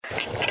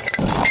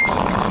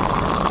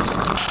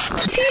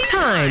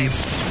Time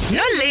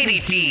no Lady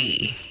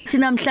D.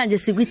 Sinamhlanje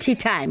sikwi tea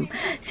time.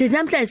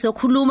 Sinamhlanje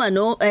sokhuluma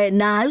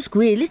naye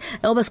uSgwili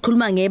ngoba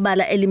sikhuluma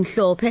ngebala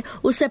elimhlophe.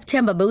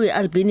 uSeptember bekuyi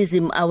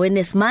albinism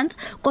awareness month.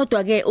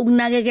 Kodwa ke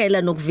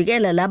ukunakekela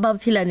nokuvikela laba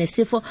abaphila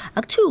nesifo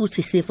akuthiwa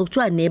ukuthi isifo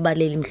kuthiwa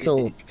nebala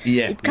elimhlophe.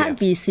 It can't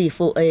be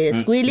isifo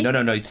Sgwili.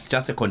 No, it's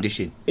just a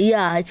condition.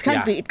 Yeah, it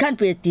can't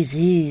be a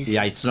disease.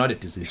 Yeah, it's not a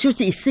disease.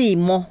 Shuthi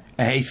isimo.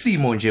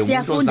 Isimo nje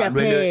umuntu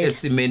ozalwele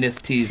esimene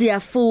esithize.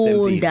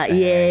 Siyafunda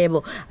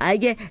yebo.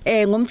 Ayike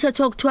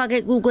ngomthetho okuthiwa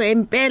ke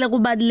empela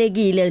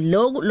kubalekile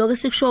lokho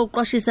sikusho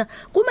uqwashisa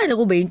kumele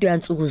kube into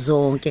yansuku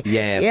zonke.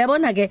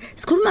 Yabona ke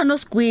sikhuluma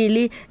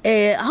noSgwili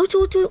awuthi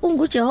uthi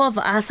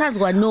unguJehova asazi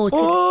kwanothi.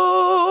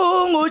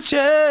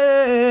 Ungujehova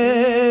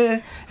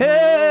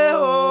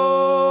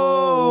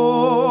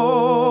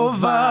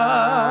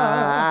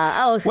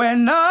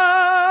wena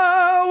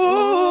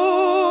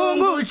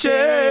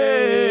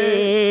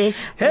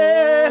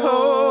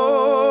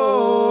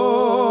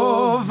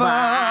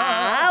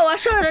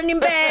Washona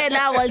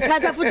impela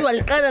walithatha futhi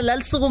waliqala la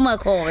lisukuma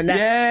khona.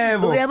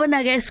 Yebo.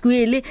 Uyabona ke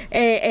Sgwili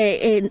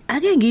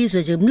ake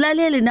ngizwe nje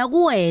umlaleli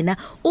nakuwena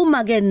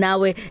uma ke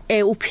nawe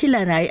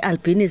uphila naye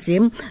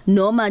albinism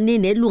noma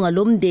ninelunga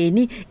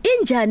lomndeni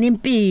injani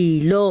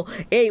impilo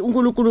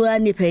uNkulunkulu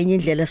uyanipha enye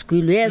indlela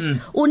Sgwili yezwa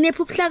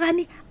unipha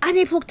ukuhlakani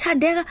anipha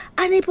ukuthandeka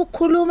anipha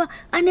ukukhuluma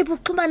anipha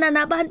ukuxhumana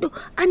nabantu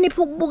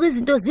anipha ukubuka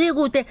izinto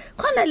zikude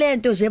khona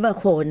lento nje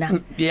bakhona.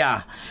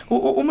 Yeah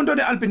umuntu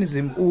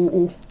onealbinism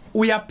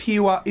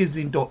uyaphiwa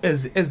izinto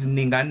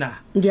eziningana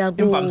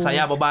imvamisa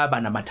yabo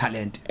bayaba nama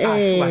talent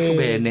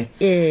ahlukahlukene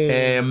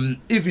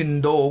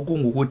even though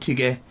kungukuthi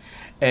ke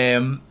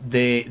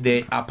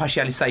they are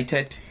partially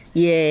sighted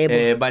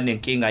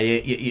banenkinga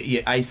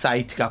ye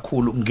eyesight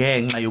kakhulu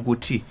ngenxa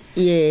yokuthi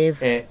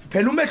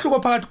phela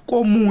umehluko phakathi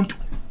komuntu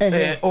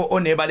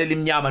onebala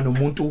elimnyama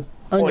nomuntu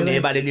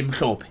onebala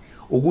elimhlophe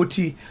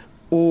ukuthi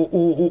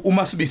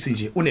uma sibisi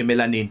nje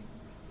unemelanin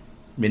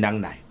mina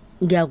nginayo.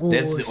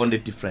 That's the only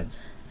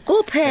difference.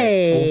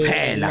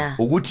 Kuphela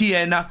ukuthi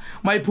yena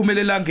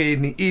mayiphumelela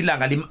ngeni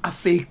ilanga lim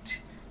affect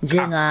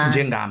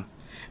njengami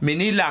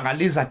mina ilanga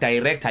liza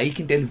direct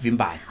ayikho into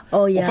elivimbayo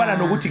ufana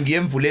nokuthi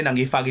ngiyemvulena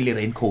ngifakile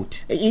raincoat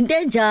into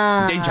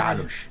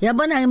enjalo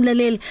yabona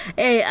ngemlaleli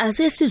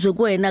asesizwe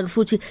kuwena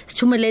futhi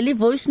sithumelela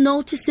ivoice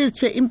note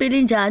sizithe impilo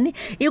injani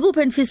ikuphi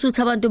enifisa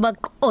ukuthi abantu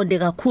baqonde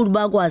kakhulu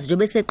bakwazi nje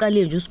bese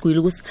eqalile nje uSgwili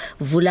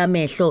ukusivula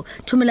amehlo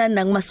thumelana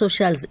nakuma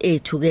socials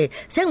ethu ke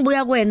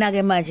sengibuya kuwena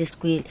ke manje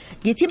Sgwili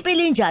ngithi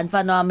impilo injani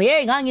mfana wami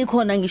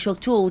ngangikhona ngisho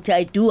kuthiwa uthi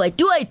I do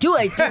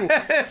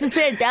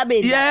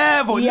sisentabeni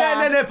yebo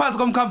lelele phansi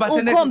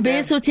komkhambathe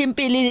ukhombisa ukuthi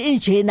impilo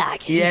injena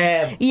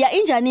ke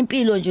injani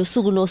impilo nje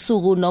usuku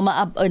nosuku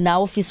noma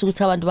nawe ufisa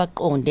ukuthi abantu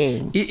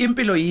baqonde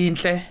impilo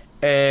yinhle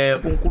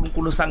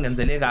uNkulunkulu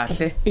sangenzele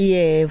kahle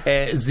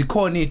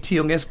zikhona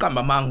ithiyo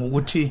ngesiqamba manga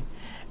ukuthi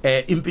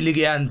impilo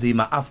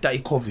iyanzima after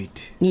iCovid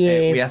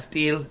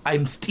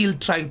I'm still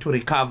trying to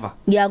recover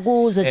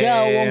ngiyakuzwa nje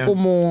wonke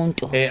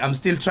umuntu I'm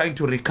still trying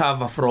to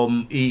recover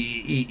from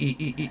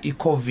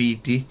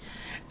iCovid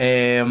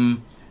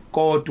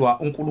kodwa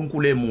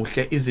uNkulunkulu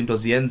emuhle izinto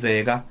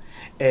ziyenzeka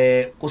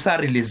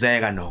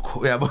kusareleaseka nokho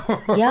uyabo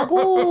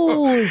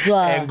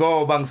yakuzwa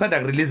ngoba ngisanda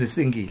kurelease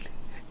isingile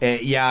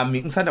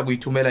yami ngisanda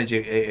kuyithumela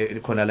nje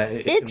khona la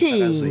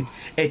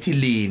ethi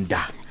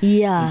Linda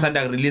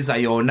ngisanda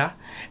kurelease yona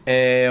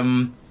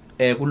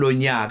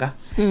kulonyaka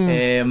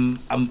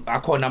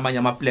akhona amanye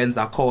ama plans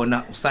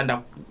akhona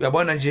usanda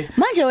uyabona nje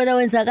manje wena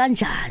wenza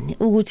kanjani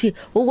ukuthi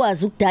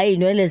ukwazi ukudaya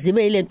inwele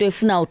zibe ilento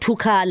efuna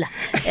uthukhala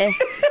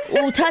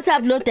uthatha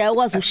bloda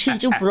ukwazi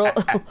ushintsha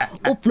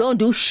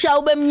ublonde ushaya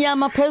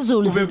ubemnyama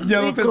phezulu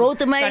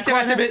igrowth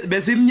mayikhona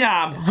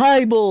besimnyama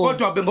hayibo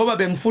kodwa ngoba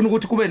bengifuna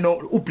ukuthi kube no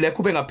ublack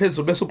ube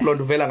ngaphezulu bese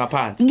ublonde uvela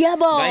ngaphansi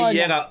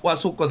ngayiyeka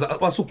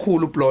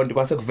wasukhulu ublonde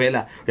kwase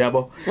kuvela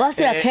uyabo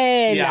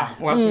wasuyakhela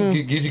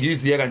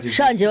ngiziyeka nje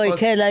shanje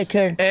oyikhela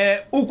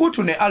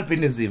ukuthi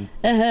unealbinism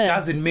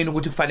doesn't mean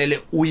ukuthi kufanele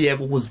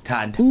uyeke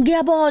ukuzithanda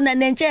ngiyabona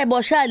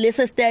nentshebo shaya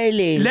lese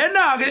style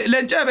lena ke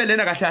lentshebe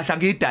lena kahle kahle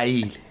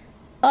ngidayile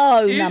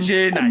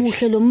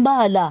umuhle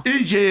lombala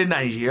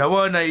injena nje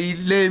yabona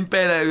ile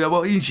impela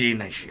yabo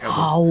injena nje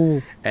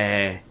hawu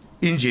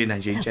injena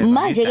nje intshebe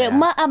manje ke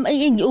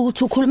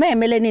uthi ukhuluma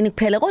emelanini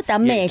kuphela kodwa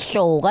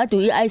amehlo kade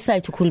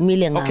ieyesight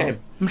ukhulumile ngawo okay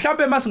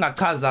mhlambe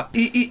masingachaza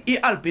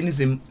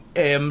ialbinism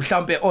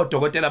mhlambe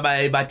odokotela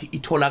bayayibathi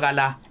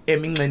itholakala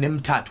eminxene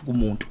emithathu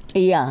kumuntu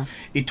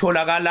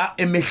itholakala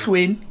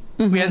emehlweni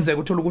kuyenzeka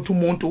uthola ukuthi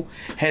umuntu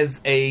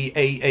has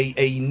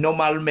a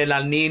normal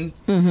melanin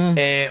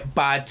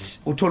but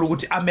uthola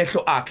ukuthi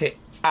amehlo akhe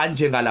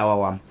anjengalawa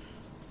wami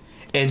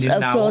and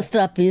now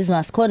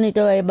strabismus khona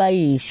into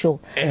ayibayisho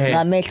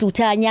ngamehlo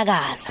uthi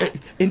anyakaza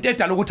into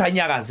edala ukuthi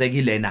anyakaze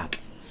kilena ke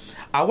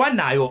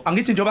awanayo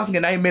angithi njengoba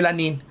singenayo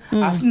imelanin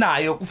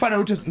asinayo kufana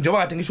ukuthi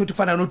njengoba kade ngisho ukuthi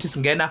kufana nokuthi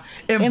singena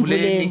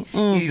emvuleni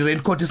i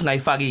raincoat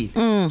singayifakile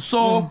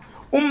so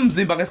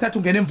umzimba ngesikhathi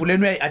ungena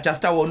emvuleni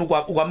uyayiadjusta wona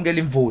ukwamukela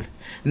imvula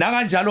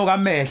nakanjalo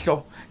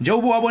kamehlo nje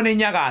ubona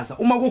enyakaza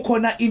uma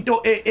kukhona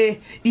into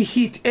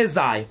iheat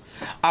ezayo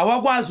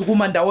awakwazi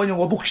ukuma ndawonye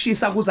ngoba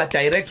ukushisa kuza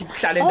direct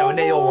ukuhlala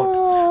endaweni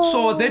eyodwa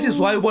so that is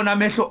why ubona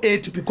amehlo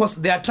ethu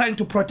because they are trying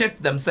to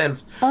protect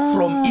themselves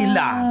from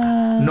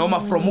ilanga noma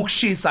from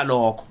ukushisa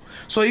lokho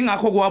so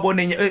ingakho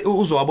kuwabona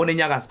uzowabona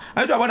enyakaza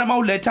ayithu yabona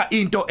mawuletha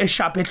into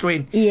esharp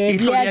ehlweni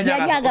ihlo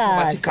liyanyakaza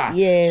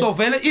automatically so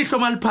vele ihlo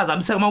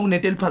maliphazamiseka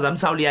makunento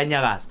eliphazamisa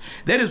liyanyakaza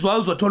that is why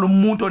uzothola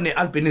umuntu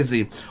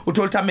onealbinism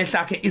uthola ukuthi amehlo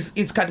akhe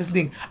isikhathi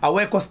esiningi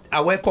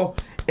awekho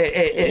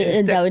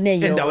endaweni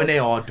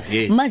eyodwa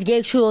yes manje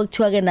ke kusho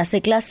ukuthiwa ke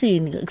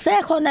naseklasini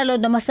kusekhona lo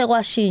noma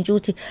sekwashintsha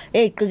ukuthi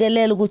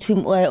eyiqikelela ukuthi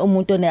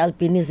umuntu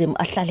onealbinism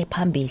ahlale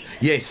phambili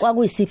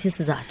kwakuyisiphi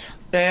isizathu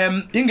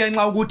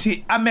ingenxa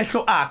ukuthi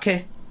amehlo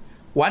akhe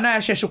wana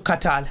yashesha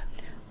ukukhathala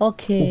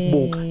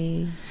ukubuka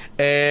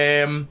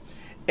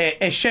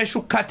eshesha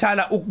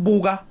ukukhathala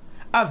ukubuka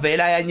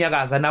avela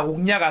yanyakaza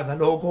nakunyakaza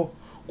lokho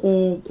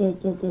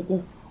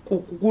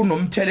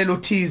kunomthelelo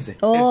othize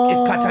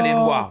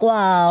ekukhathaleni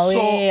kwawo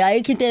so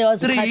ayikho into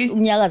eyazi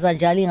ukunyakaza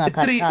njalo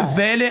ingakhathala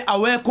vele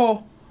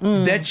awekho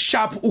that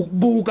sharp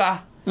ukubuka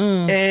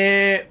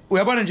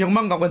uyabona nje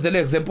uma ngingakwenzela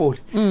example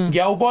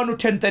ngiyawubona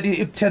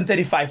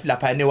u10:35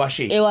 lapha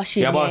ewashini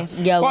yabona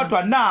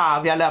kodwa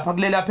kuyalapha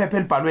kulela phepha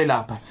elibhalwe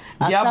lapha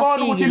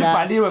ngiyabona ukuthi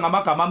libhaliwe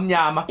ngamagama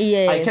amnyama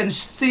I can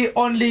see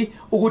only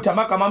ukuthi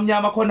amagama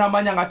amnyama khona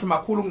amanye ngathi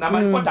makhulu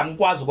kunamanye kodwa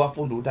ngikwazi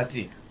ukwafunda ukuthi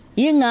athini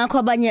ingakho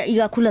abanye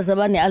ikakhulu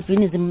zabane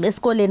albinism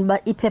esikoleni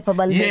iphepha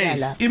balibeka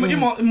la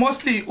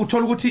mostly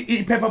uthola ukuthi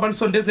iphepha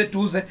balisondeze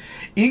eduze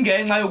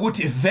ingenxa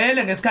yokuthi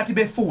vele ngesikhathi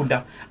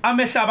befunda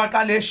amehla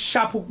abaqale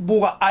sharp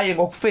ukubuka aye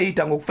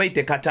ngokufade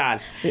ekhathala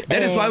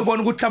that is why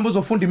ubona ukuthi mhlawumbe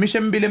uzofunda imisho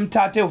emibili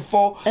emithathu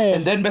u4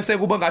 and then bese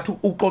kuba ngathi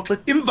uxoxe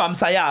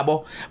imvamsa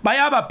yabo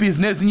bayaba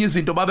business inye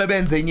izinto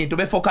babebenze enye into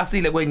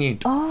befocusile kwenye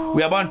into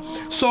uyabona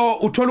so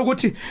uthola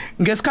ukuthi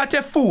ngesikhathi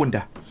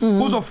efunda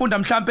uzofunda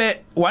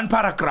mhlambe one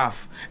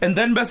paragraph and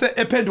then bese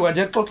ephenduka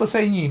nje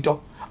exoxisa enye into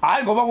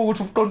hayi ngoba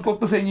ukuthi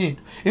uqoqisa enye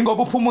into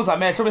ingoba uphumuza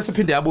amehlo bese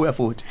phinde yabuya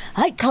futhi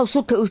hayi cha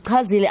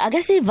usichazile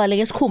ake sivale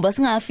ngesikhumba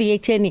singafika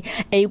ekutheni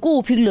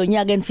ikuphi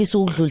kulonyaka enifisa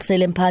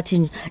ukudlulisela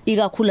emphakathini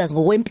ikakhulukazi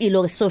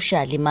ngokwempilo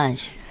social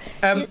manje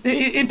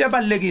into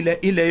ebalekile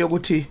ile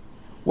yokuthi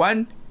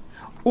one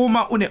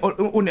uma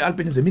une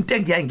albinism into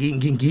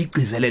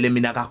engiyigcizelele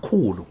mina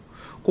kakhulu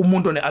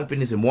kumuntu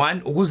onealbinism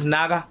one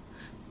ukuzinaka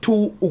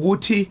 2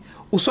 ukuthi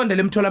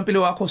usondele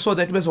emtholampilo wakho so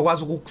that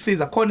bezokwazi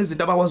ukukusiza khona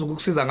izinto abakwazi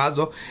ukukusiza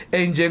ngazo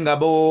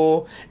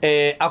enjengabo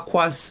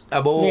aquas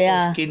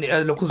skin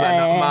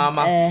lokhuzana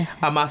mama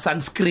ama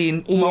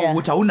sunscreen uma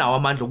ukuthi awunawo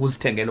amandla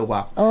okuzithengela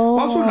kwakho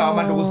mawusunawo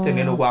amandla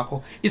okuzithengela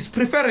kwakho it's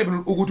preferable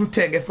ukuthi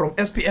uthenge from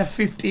SPF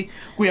 50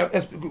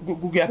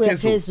 kuya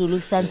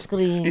phezulu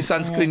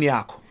sunscreen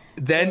yakho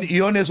then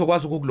iyona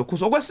ezokwazi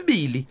ukukulokhuza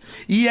okwesibili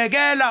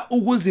iyekela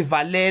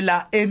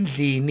ukuzivalela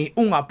endlini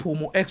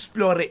ungaphumi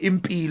explore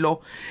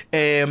impilo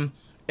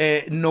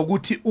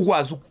nokuthi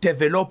ukwazi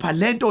ukudevelopa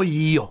lento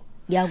yiyo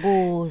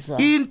yakuzwa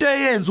into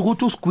eyenza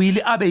ukuthi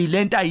uSgwili abe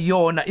yilento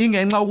ayiyona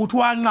ingenxa ukuthi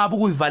wanqaba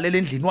ukuyivalela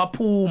endlini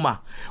waphuma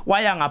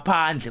waya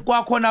ngaphandle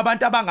kwakhona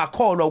abantu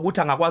abangakholwa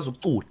ukuthi angakwazi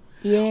ukucula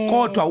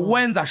kodwa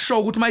wenza show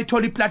ukuthi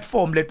mayithola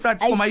iplatform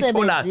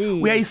ayithola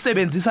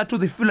uyayisebenzisa to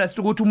the fullest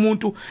ukuthi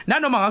umuntu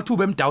nanoma ngathi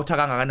ube mdawutha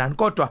kangakanani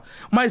kodwa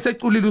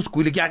mayiseculile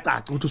uSgwili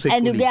kuyacaca ukuthi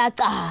useculile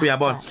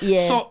uyabona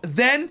so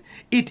then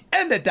it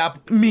ended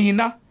up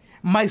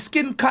my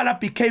skin color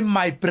became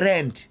my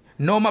brand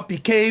noma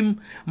became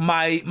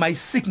my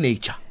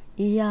signature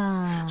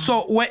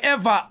so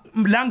wherever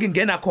la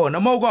ngingena khona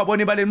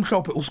mawukwabona ibale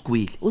elimhlophe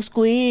uSgwili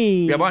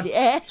uyabona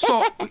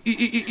so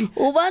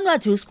ubani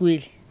wathi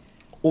uSgwili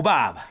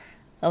ubaba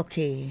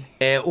okay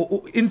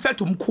in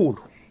fact umkhulu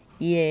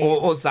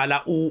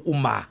ozala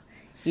uma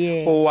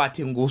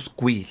owathi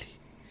nguSgwili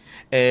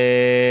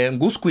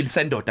nguSgwili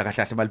sendoda kahle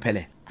kahle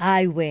baliphelele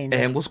hayi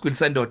wena nguSgwili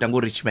sendoda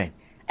nguRichman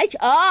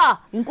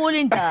inkulu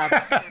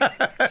indaba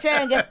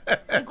shenge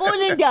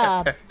inkulu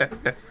indaba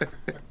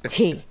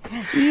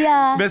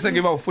bese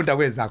ngiba ufunda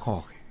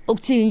kwezakho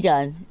ukuthini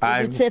njani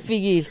ukuthi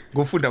sefikile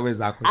ngufunda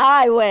kwezakho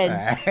hayi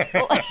wena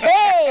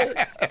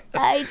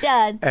hayi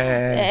dan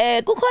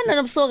kukhona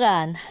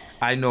nobusokana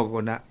I know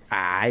kona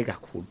hayi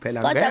kakhulu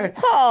phela ngeke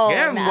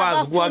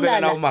ngikwazi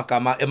ukuwabela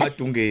umagama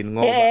emadungeni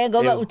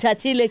ngoba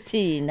uthathile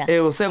kuthina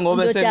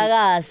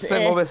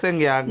sengobe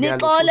sengiya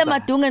niqole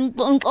emadungeni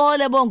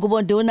ngixole bonke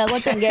ubonduna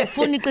kodwa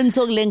ngiyafuna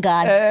iqiniso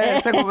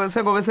kulengane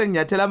sengobe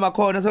senginyathela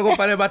amakhono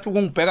sekufanele bathi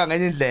ukungibheka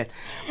ngenye indlela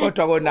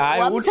kodwa kona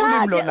hayi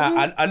ulimi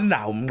lona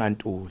alinawo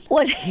umnqantula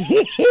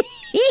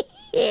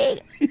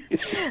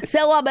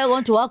sekwabe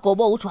konke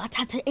wagoba ukuthi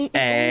wathatha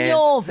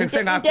inyovu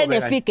into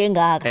enefige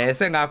engaka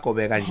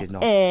sengagobeka nje no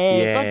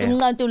kodwa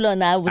umnqantulo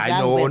nawo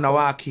uzange wona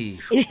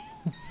wakhishwa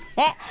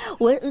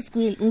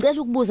uSgwili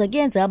ngicela ukubuza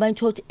kuyenza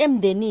abantu ukuthi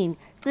emndenini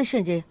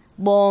cishe nje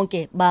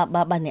bonke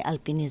bane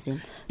albinism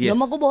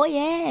noma kuba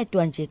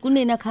oyedwa nje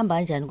kunina khamba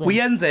kanjani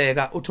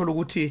kuyenzeka uthola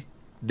ukuthi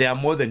there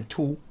are more than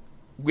 2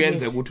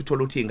 kuyenze ukuthi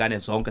uthola ukuthi ingane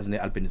zonke zine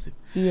albinism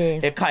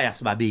ekhaya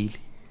sibabili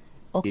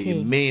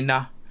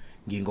mina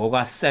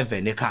ngingoka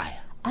 7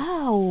 ekhaya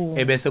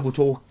ebese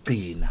kuthi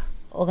ukugcina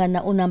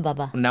okana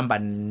number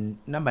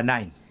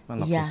 9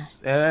 mangaphosi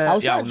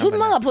awusathi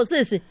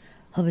mangaphosisi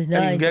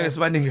ngeke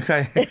sibaningi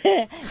ekhaya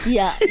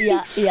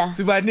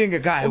sibaningi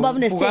ekhaya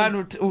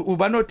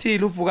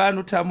ubanothile uvukana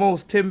uThamo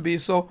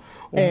uSthembiso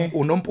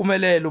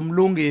unompumelelo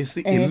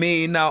umlungisi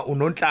imina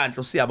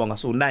unonhlanhla siyabonga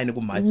so 9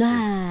 kumanje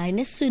 9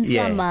 nesiswini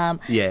samama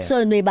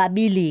so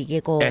nebabili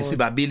ke kodwa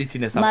sibabili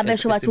thina sama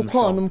mabesho bathi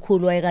ukhona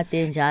umkhulu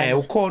wayekade njalo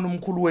ukhona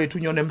umkhulu wethu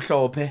unyone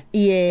emhlophe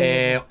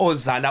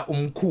ozala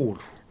umkhulu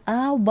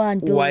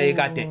bantu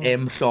wayekade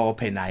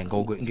emhlophe naye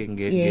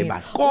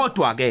ngebala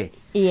kodwa ke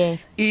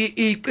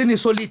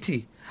iqiniso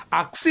lithi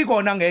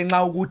akusikona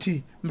ngenxa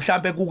ukuthi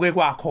mhlambe kuke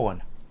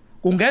kwakhona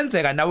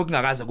kungenzeka nawe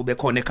kungakaze kube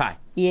khona ekhaya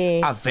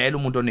avela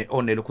umuntu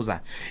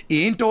onelokhuzana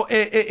into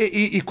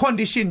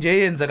icondition nje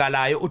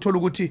yenzekalayo uthola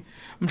ukuthi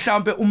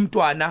mhlambe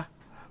umntwana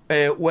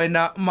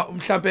wena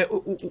mhlambe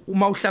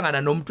uma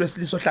uhlangana nomuntu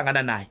wesilisa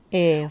ohlangana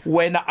naye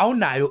wena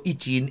awunayo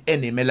igene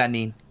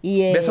enemelanin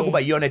bese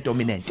kuba iyona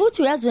dominant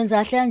futhi uyaziwenza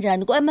kahle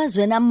kanjani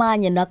kwemazweni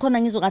amanye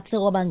nakhona ngizokathi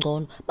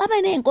sekwabangcono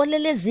babe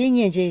nezinkolelo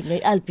ezinye nje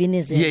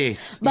ngealbinism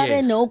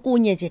babe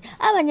nokunye nje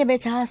abanye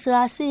bethi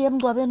asiye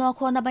emgcwabeni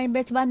wakhona abanye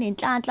bethi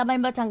banenhlanhla abanye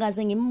bathi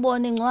angaze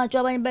ngimbone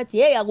engcwatshwa abanye bethi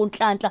hey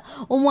akunhlanhla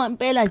uma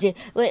impela nje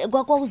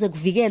kwakuze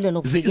kuvikelwe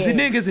nokuvikelwa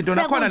ziningi izinto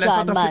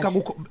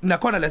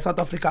nakhona le South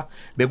Africa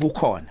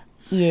bekukhona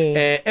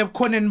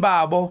ebukhoneni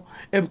babo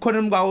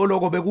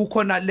lokho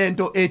bekukhona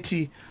lento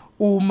ethi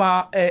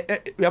uma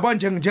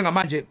uyabona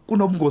njengamanje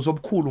kunobungozi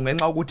obukhulu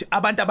ngenxa ukuthi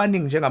abantu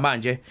abaningi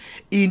njengamanje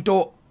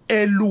into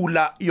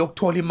elula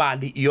yokuthola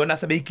imali iyona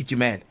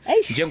sebeyigijimela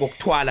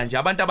njengokuthwala nje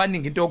abantu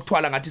abaningi into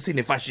yokuthwala ngathi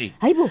sine fashion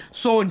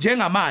so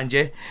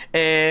njengamanje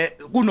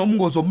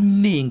kunomngozi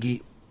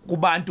omningi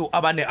kubantu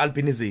abane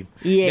albinism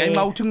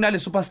ngenxa ukuthi kunale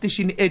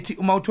superstition ethi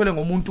uma uthole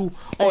ngomuntu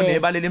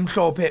onebala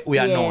elimhlophe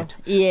uyanotha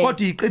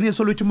kodwa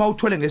iqiniso lokuthi uma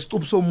uthole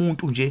ngesicubu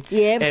somuntu nje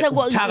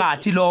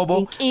uthakathi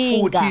lobo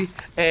futhi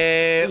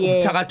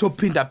uthakathi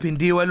ophinda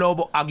phindiwe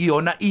lobo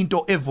akuyona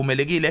into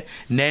evumelekile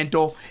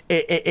nento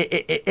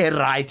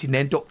right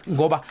nento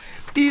ngoba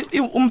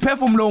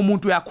umphefumulo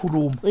womuntu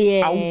uyakhuluma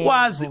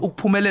awukwazi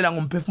ukuphumelela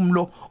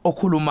ngomphefumulo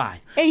okhulumayo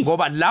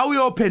ngoba la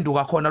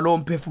uyophenduka khona lo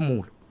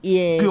mphefumulo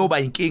kuyoba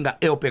inkinga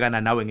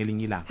eyobhekana nawe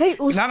ngelinye ilanga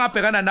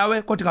ingangabhekana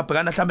nawe kodwa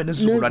ingabhekana mhlambe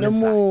nesizukulwane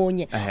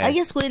nomunye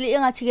ake Sgwili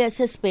engathi ke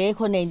sesibheke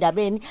khona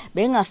endabeni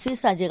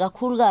bengafisa nje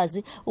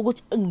kakhulukazi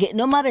ukuthi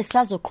noma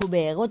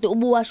besazoqhubeka kodwa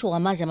ubuwasho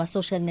ngamanje ama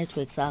social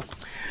networks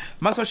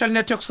akho social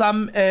networks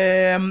sami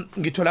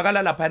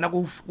ngitholakala lapha na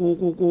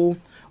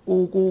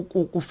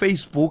ku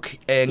Facebook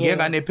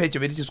ngiyengane page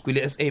belithi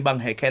Sgwili SA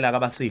bangihekela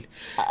kabasile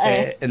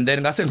and then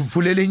ngase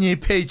ngivulele enye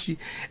page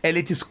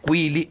elithi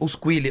Sgwili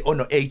uSgwili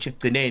ono H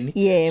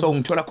egcineni so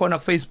ngithola khona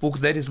ku Facebook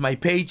that is my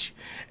page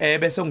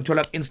bese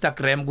ngithola ku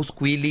Instagram ku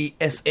Sgwili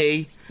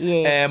SA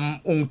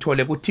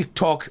ungithole ku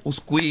TikTok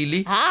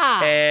uSgwili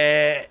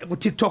ku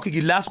TikTok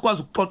ngila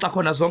sikwazi ukuxoxa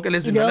khona zonke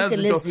lezi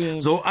zinto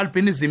zo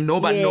albinism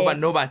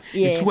noba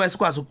ithiwa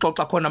sikwazi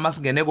ukuxoxa khona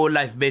masingene ko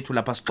live bethu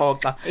lapha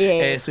sixoxa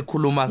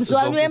sikhuluma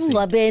zonke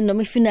emngcwabeni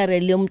noma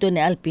ifuneral yomuntu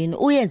onealbino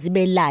uyenza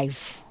ibe live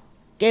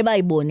ke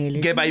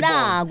bayibonele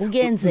la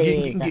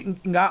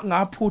kuyenzeka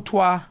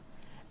ngaphuthwa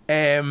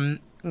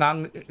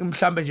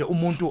mhlambe nje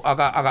umuntu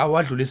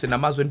akawadlulise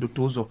namazwe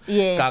enduduzo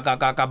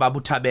kababa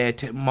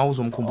uThabethe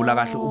mawuzomkhumbula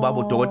kahle ubaba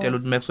uDokotela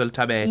uMaxwell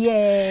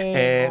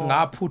Thabethe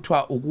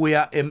ngaphuthwa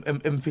ukuya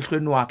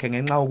emfihlweni wakhe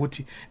ngenxa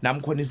ukuthi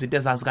nami khona izinto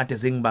ezazikade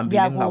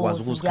zingibambile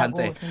ngingakwazi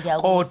ukuzikhansela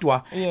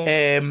kodwa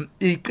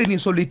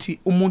iqiniso lithi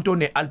umuntu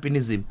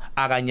onealbinism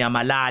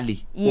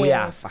akanyamalali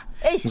uyafa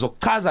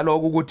ngizokuchaza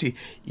lokho ukuthi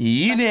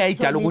yini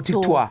eyayidala ukuthi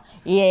kuthiwa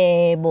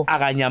yebo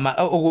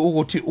akanyama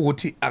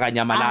ukuthi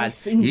akanyamalali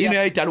yini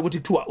eyayidala ukuthi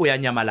kuthiwa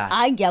uyanyamalala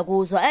hayi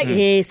ngiyakuzwa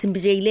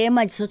simbijekile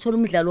manje sothola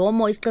umdlalo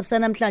womoya isiqephu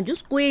namhlanje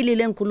uSgwili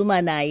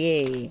lengikhuluma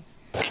naye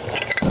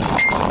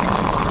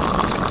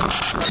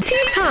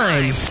Tea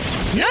time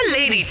no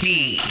Lady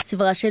D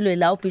sivakashelwe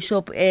la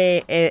uBishop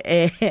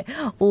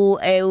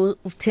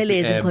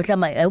uThelezi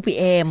Nkhohlama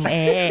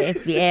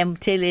uBM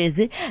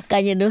Thelezi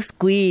kanye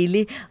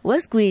noSgwili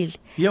weSgwili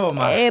yo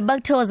ma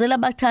bakuthozela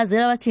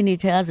bathini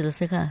ithekazelo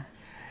sekhaya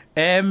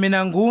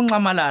mina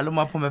ngunxamalala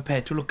uma phuma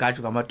phethe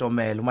ulugaju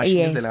ngamatomela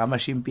umashizela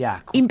ngamashimpi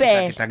yakho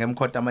ngidla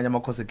ngemkhota amanye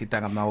amakhosi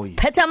ngidla ngamawi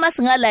phethe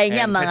amasingala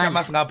inyama ngapha phethe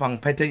amasingapha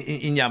ngiphethe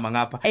inyama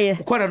ngapha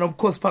ukhona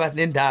nobukhosi phakathi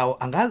nendawo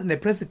angazi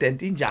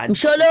nepresident injani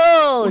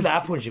msholozi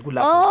kulapho nje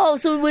kulapho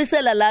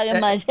usubuyisela la ke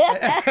manje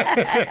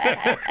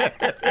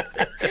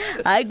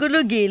Hayi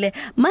kulungile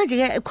manje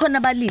ke khona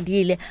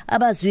abalindile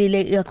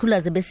abazwile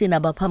kakhuluze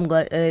besinaba phambi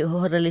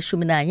kwehora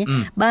le-11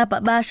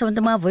 basha abantu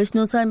ama voice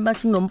note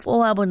bathi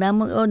nomfowabo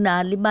nami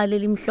onali ibali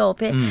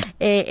elimhlophe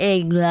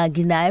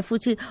nginaye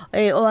futhi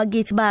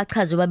owakithi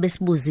bachaze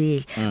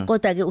babesibuzile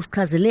kodwa ke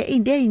usichazele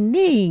into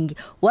eziningi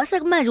wase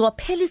kumanje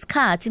kwaphela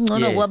isikhathi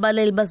ingcono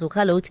kwabaleli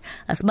bazokhala ukuthi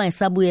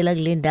asibangisabuyela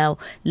kule ndawo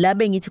la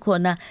bengithi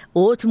khona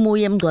othi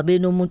muye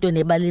emgcwabeni umuntu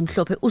onebali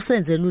elimhlophe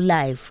usenzela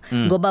ulive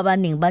ngoba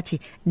abaningi bathi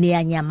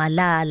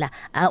niyanyamalala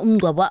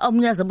umgcwabo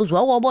omnyaza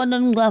buzwa wabona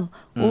umgcwabo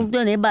umuntu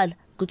onebala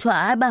kuthiwa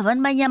hayi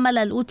bavani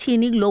banyamalala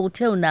uthini kuloko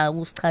uthe una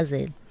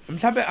usichazela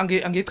mhlambe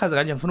angichaza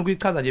kanje ngifuna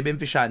ukuyichaza nje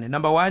bemfishane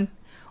number 1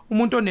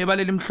 umuntu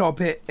onebala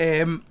elimhlophe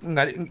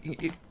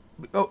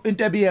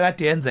into ebiye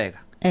kade yenzeka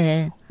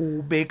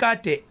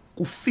ubekade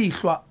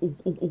kufihlwa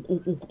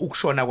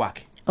ukushona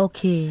kwakhe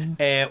okay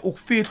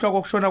ukufihlwa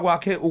kokushona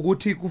kwakhe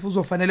ukuthi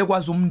kuzofanele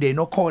kwazi umndeni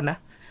okhona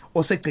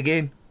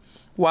osegcikeni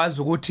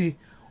wazi ukuthi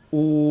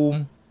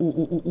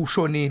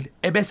ushonile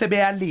ebese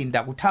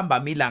beyalinda kuthamba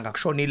milanga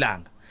kushona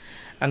ilanga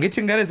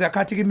angithi ngeke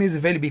ziyakhathi imizi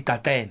vele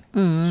bigaqene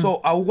so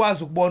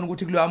awukwazi ukubona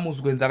ukuthi kuleyo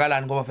amuzi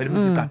kwenzakalani ngoba vele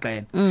imizi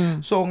igaqene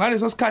so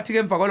ngaleso sikhathi ke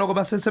emva kwaloko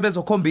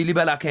basebezokhombila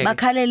ibalakhe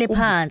bakhalele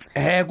phansi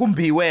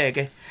kumbiwe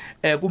ke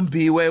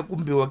kumbiwe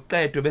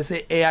kuqedwe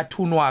bese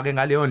eyathunwa ke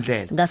ngaleyo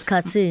ndlela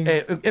ngasikhathi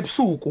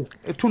ebusuku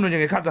ethunwe nje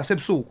ngekhathi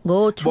lasebusuku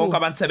bonke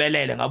abantu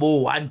sebelele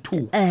ngabo 1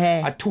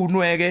 2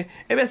 athunwe ke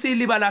ebese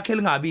iliba lakhe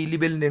lingabi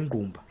libe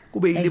linengqumba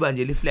kube iliba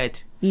nje liflat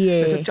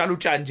bese kutshala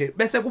utshani nje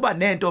bese kuba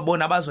nento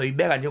bona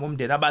abazoyibeka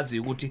njengomndeni abazi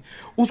ukuthi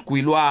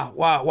uSgwili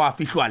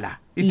wafihlwa la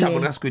ithambo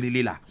likaSgwili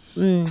lila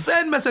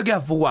kuseni bese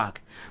kuyavukwa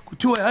ke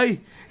kuthiwe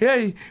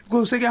hey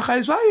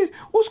kusekuyahayiswa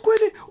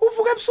uSgwili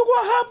uvuka ebusuku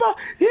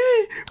wahamba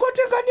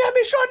kodwa ingane yami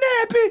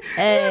ishonephi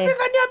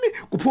ingane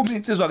yami kuphuma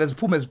insizwa ke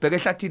ziphume zibheke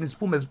ehlathini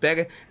ziphume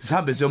zibheke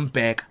zihambe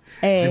ziyombheka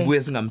zibuye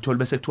zingamtholi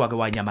bese kuthiwa ke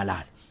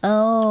wanyamalala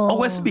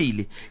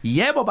okwesibili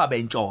yebo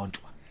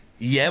babentshontshwa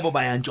yebo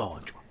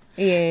bayantshontshwa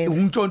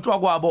untshontshwa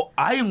kwabo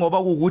hayi ngoba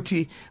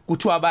ukuthi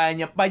kuthiwa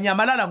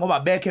banyamalala ngoba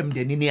bekhe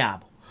emndenini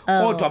yabo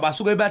kodwa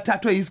basuke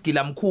bathathwe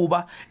isigila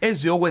mkhuba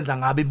eziyokwenza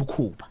ngabe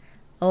imkhuba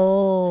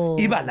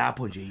iba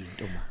lapho nje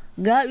into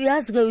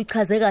uyazi ke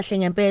uyichaze kahle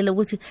ngempela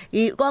ukuthi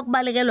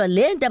kwakubalekelwa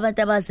lento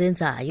abantu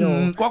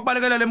abazenzayo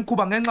kwakubalekelwa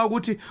lemkhuba ngenxa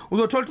ukuthi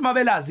uzothola ukuthi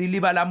mabelazi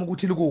iliba lami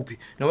ukuthi likuphi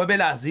noma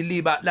belazi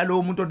iliba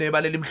lalowo muntu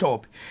onebala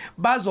elimhlophe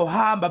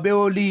bazohamba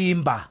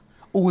beyolimba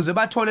ukuze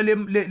bathole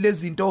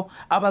lezinto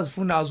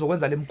abazifunayo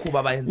zokwenza lemkhuba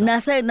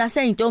abayenza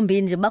nase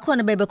intombini nje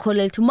bakhona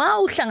bebekholela ukuthi ma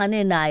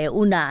uhlangane naye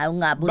unayo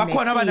ungabe unesifo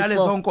bakhona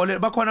banalezo nkolelo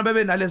bakhona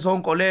bebe nalezo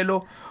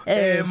nkolelo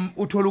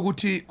uthola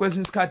ukuthi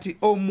kwesinye isikhathi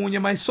omunye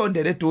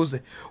mayisondela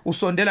eduze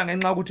usondela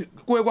ngenxa ukuthi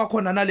kuwe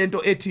kwakhona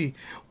nalento ethi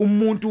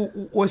umuntu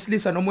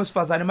wesilisa noma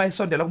wesifazane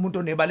mayisondela kumuntu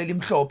onebala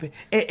elimhlophe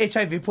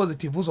HIV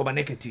positive uzoba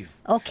negative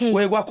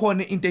kuwe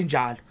kwakhona into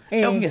enjalo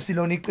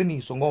ekungesilona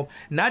iqiniso ngoba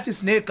nathi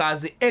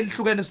sinegazi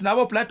elihlukene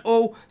sinabo blood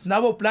O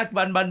sinabo blood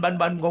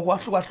ban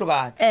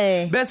ngokwahlukahlukana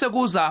bese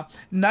kuza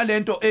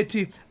nalento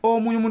ethi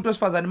omunye umuntu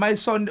wesifazane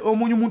mayisonde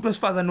omunye umuntu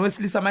wesifazane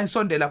nowesilisa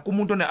mayisondela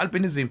kumuntu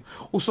onealbinism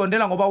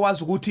usondela ngoba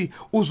wazi ukuthi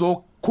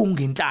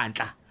uzokhunga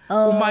inhlanhla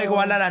uma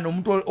ikwalala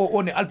nomuntu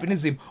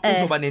onealbinism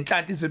uzoba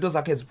nenhlanhla izinto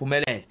zakhe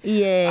ziphumelele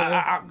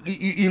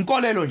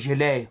inkolelo nje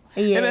leyo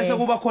ebese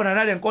kuba khona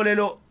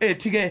nalenkolelo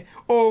ethi ke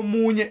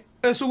omunye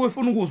esuke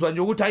ufuna ukuzwa nje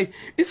ukuthi hayi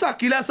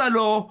isagila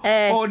salo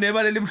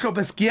onebala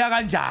elimhlophe sigiya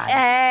kanjani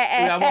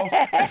uyabo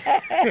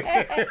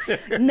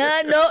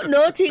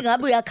nothi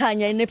ngabe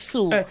uyakhanya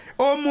enebusuku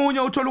omunye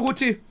uthola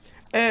ukuthi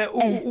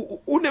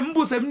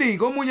unembuzo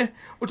eminingi omunye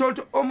uthola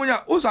ukuthi omunye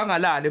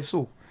uzangalala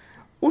ebusuku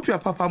uthi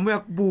uyaphaphama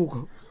uyakubuka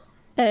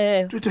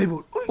uthi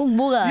hayibo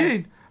ungibuka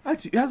yini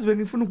athi yazi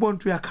bengifuna ukubona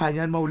ukuthi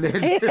uyakhanya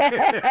mawulele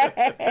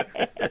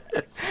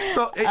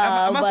so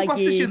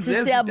ama-superstitions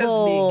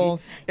eziningi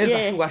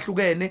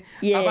ezahlukahlukene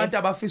abantu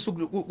abafisa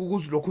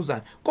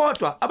ukuzilokhuzana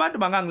kodwa abantu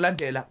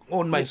bangangilandela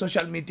on my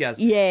social medias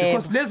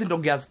because lezi zinto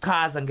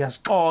ngiyazichaza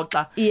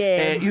ngiyazixoxa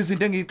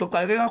izinto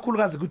engiyixoxayo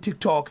kakhulukazi ku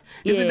TikTok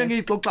izinto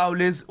engiyixoxayo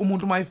lezi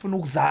umuntu mayifuna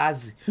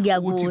ukuzazi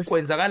ukuthi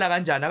kwenzakala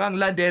kanjani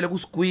akangilandele ku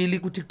uSgwili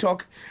ku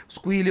TikTok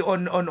uSgwili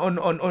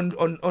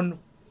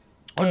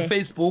on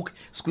Facebook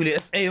uSgwili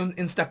SA on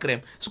Instagram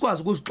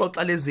sikwazi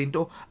ukuzixoxa lezi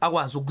zinto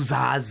akwazi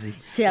ukuzazi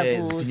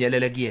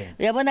zifinyelele kuyena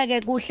uyabona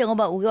ke kuhle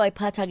ngoba uke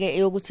wayiphatha ke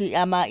yokuthi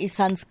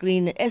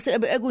i-sunscreen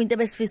ekuyinto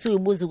ebesifisa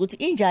uyibuza ukuthi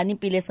injani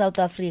impilo eSouth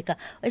Africa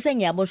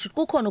esengiyabona ukuthi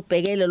kukhona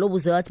ukubhekela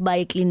lobuze wathi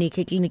baye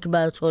eclinic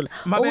bayothola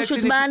okusho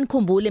ukuthi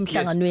bayanikhumbula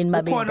emhlanganweni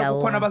mabendawo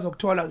kukhona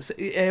bazokuthola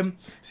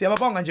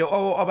siyababonga nje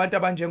abantu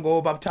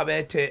abanjengo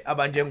Babuthabethe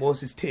abanjengo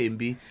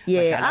Sisithembi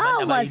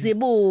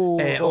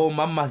mazibuko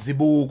omama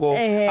mazibuko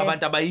abantu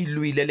abantu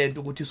abayilwile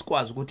lento ukuthi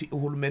sikwazi ukuthi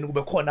uhulumeni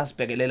kube khona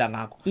sibhekelela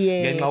ngakho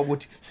ngenxa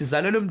ukuthi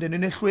sizalelwe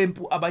emndenini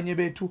ehlwempu abanye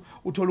bethu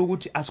uthola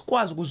ukuthi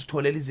asikwazi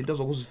ukuzitholela izinto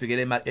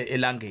zokuzivikela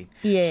elangeni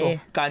so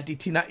kanti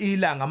thina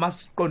ilanga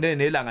masiqondene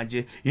nelanga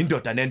nje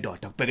indoda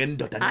nendoda kubhekene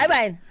indoda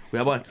hayi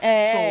uyabona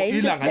so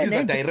ilanga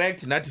liza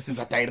direct nathi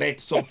siza direct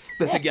so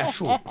bese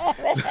kuyashuma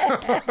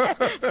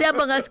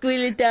siyabonga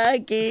uSgwili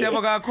Taki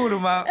siyabonga kakhulu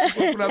ma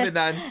ukulabe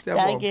nani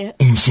siyabonga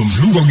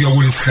umsombuluko kuya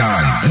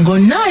kulesihlanu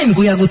ngo9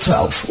 kuya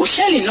ku12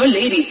 uhleli no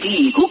Lady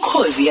D ku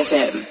Khosi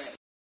FM.